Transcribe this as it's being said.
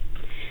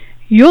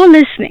You're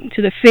listening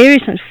to the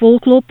Fairies and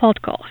Folklore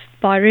podcast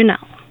by Renal.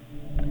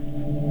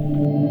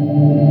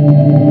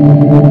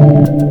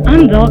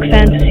 I'm dark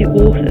fantasy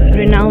author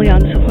Renal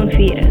Jansen van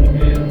Vieren.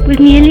 With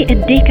nearly a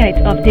decade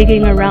of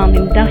digging around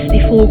in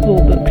dusty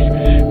folklore books,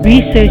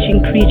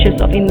 researching creatures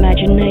of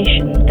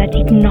imagination that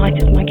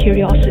ignited my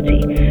curiosity,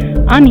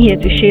 I'm here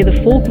to share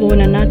the folklore in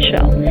a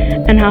nutshell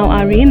and how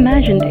I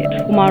reimagined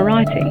it for my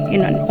writing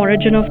in An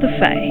Origin of the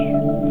Fae.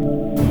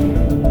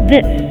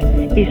 This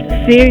is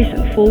the Fairies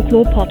and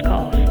Folklore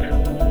podcast.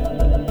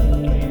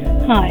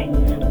 Hi,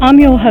 I'm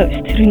your host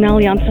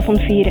Renal Jansen van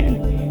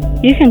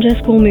Vieren. You can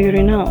just call me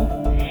Renal.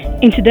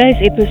 In today's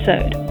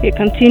episode, we're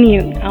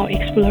continuing our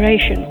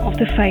exploration of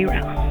the Fae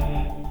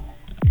realm.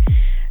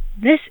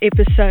 This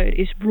episode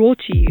is brought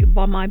to you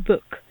by my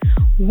book,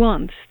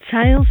 Once,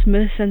 Tales,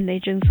 Myths and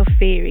Legends of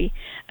Fairy,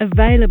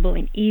 available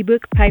in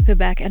ebook,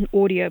 paperback and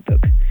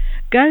audiobook.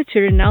 Go to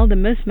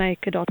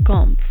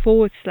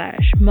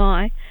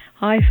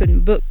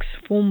renaldemythmaker.com/my-books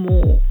for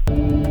more.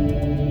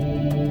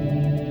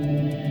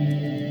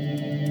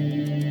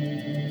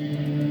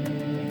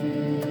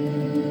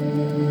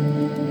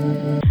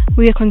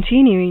 We are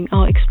continuing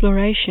our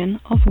exploration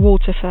of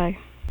water fae.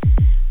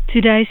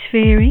 Today's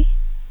fairy,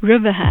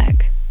 River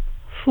Hag.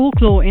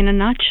 Folklore in a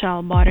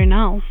nutshell by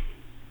Renal.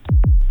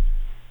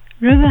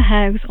 River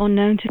hags are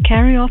known to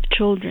carry off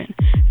children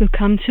who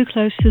come too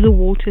close to the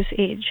water's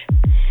edge.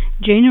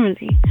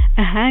 Generally,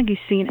 a hag is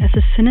seen as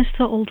a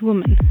sinister old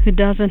woman who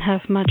doesn't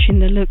have much in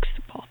the looks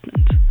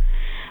department.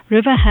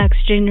 River hags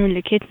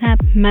generally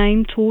kidnap,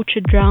 maim, torture,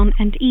 drown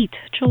and eat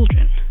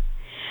children.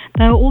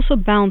 They are also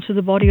bound to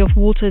the body of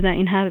water they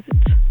inhabit.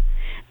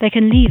 They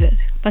can leave it,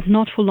 but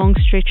not for long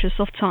stretches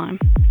of time.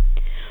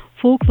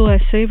 Folklore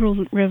has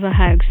several river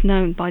hags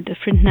known by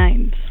different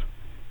names.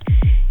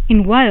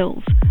 In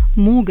Wales,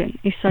 Morgan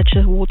is such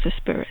a water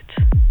spirit.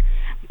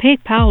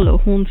 Peg Powler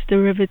haunts the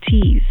River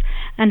Tees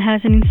and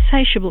has an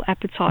insatiable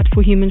appetite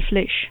for human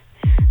flesh.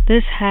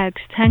 This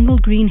hag's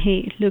tangled green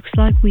hair looks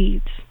like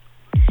weeds.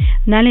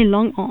 Nellie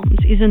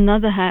Longarms is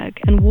another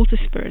hag and water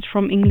spirit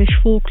from English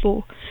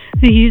folklore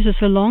who uses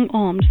her long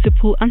arms to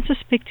pull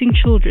unsuspecting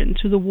children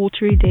to the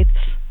watery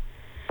depths.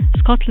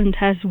 Scotland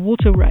has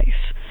water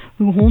wraiths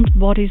who haunt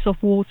bodies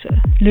of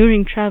water,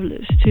 luring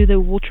travellers to their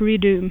watery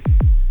doom.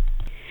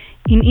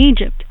 In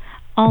Egypt,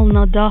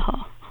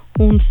 Al-Nadaha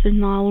haunts the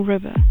Nile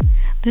River.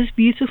 This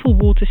beautiful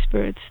water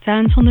spirit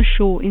stands on the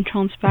shore in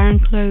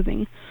transparent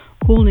clothing,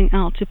 calling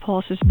out to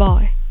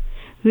passers-by.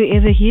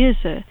 Whoever hears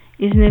her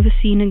is never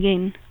seen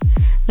again.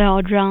 They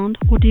are drowned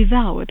or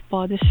devoured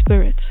by the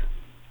spirit.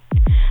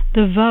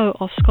 The Vaux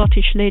of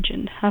Scottish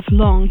legend have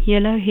long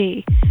yellow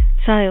hair,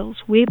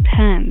 tails, webbed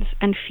hands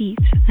and feet,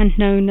 and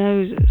no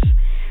noses.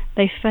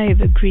 They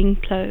favour green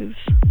clothes.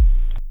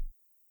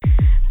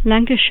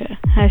 Lancashire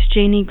has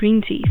Jenny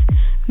Greenteeth,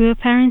 who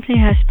apparently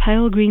has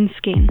pale green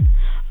skin,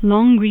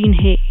 long green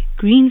hair,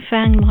 green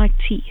fang-like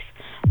teeth,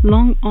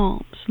 long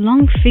arms,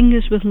 long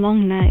fingers with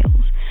long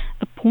nails,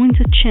 a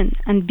pointed chin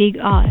and big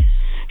eyes.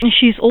 And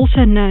she is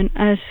also known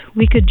as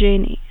Wicked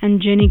Jenny and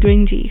Jenny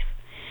Greenteeth.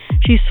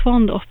 She is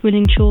fond of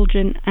pulling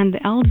children and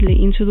the elderly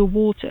into the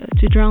water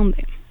to drown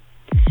them.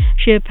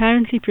 She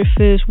apparently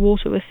prefers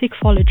water with thick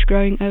foliage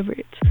growing over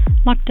it,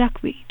 like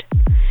duckweed.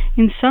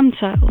 In some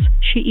tales,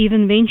 she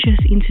even ventures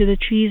into the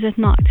trees at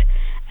night,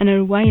 and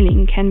her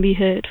wailing can be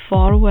heard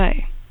far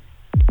away.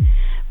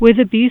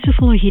 Whether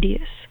beautiful or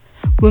hideous,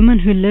 women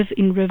who live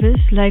in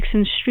rivers, lakes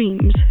and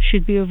streams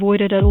should be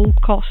avoided at all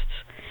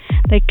costs.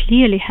 They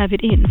clearly have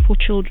it in for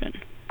children.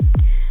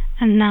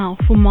 And now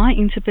for my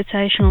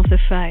interpretation of the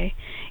Fae,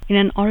 in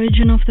An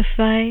Origin of the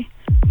Fae,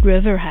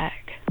 River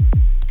Hag.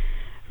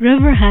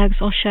 River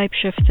hags are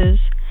shapeshifters.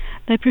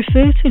 They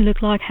prefer to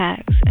look like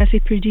hags as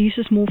it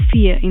produces more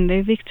fear in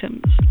their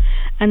victims,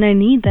 and they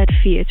need that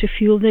fear to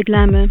fuel their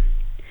glamour.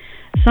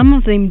 Some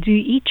of them do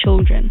eat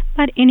children,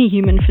 but any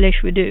human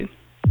flesh would do.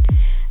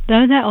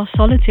 Though they are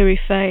solitary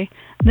fae,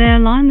 they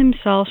align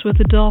themselves with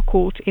the Dark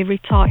Court every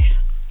tithe.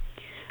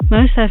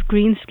 Most have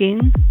green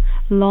skin,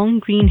 long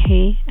green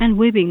hair, and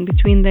webbing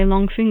between their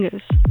long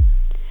fingers.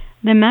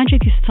 Their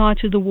magic is tied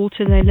to the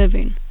water they live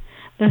in,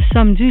 though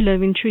some do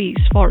live in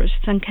trees,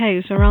 forests, and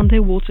caves around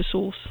their water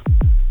source.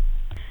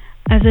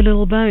 As a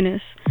little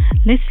bonus,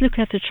 let's look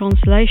at the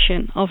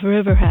translation of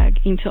river hag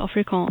into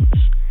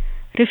Afrikaans.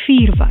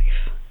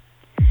 Rivierwyf.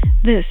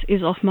 This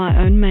is of my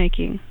own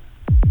making.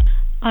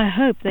 I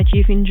hope that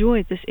you've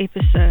enjoyed this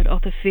episode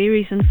of the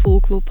Fairies and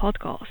Folklore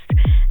podcast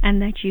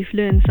and that you've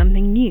learned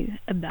something new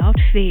about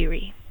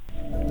fairy.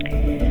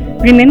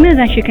 Remember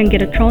that you can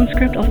get a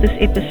transcript of this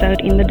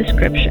episode in the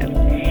description.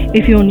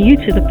 If you're new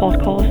to the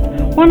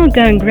podcast, why not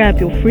go and grab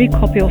your free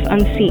copy of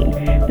Unseen,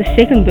 the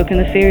second book in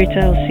the fairy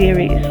tale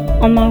series,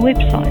 on my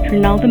website,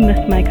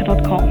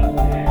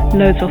 renaldemythmaker.com.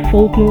 Loads of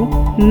folklore,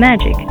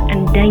 magic,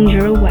 and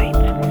danger awaits.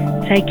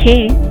 Take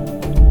care.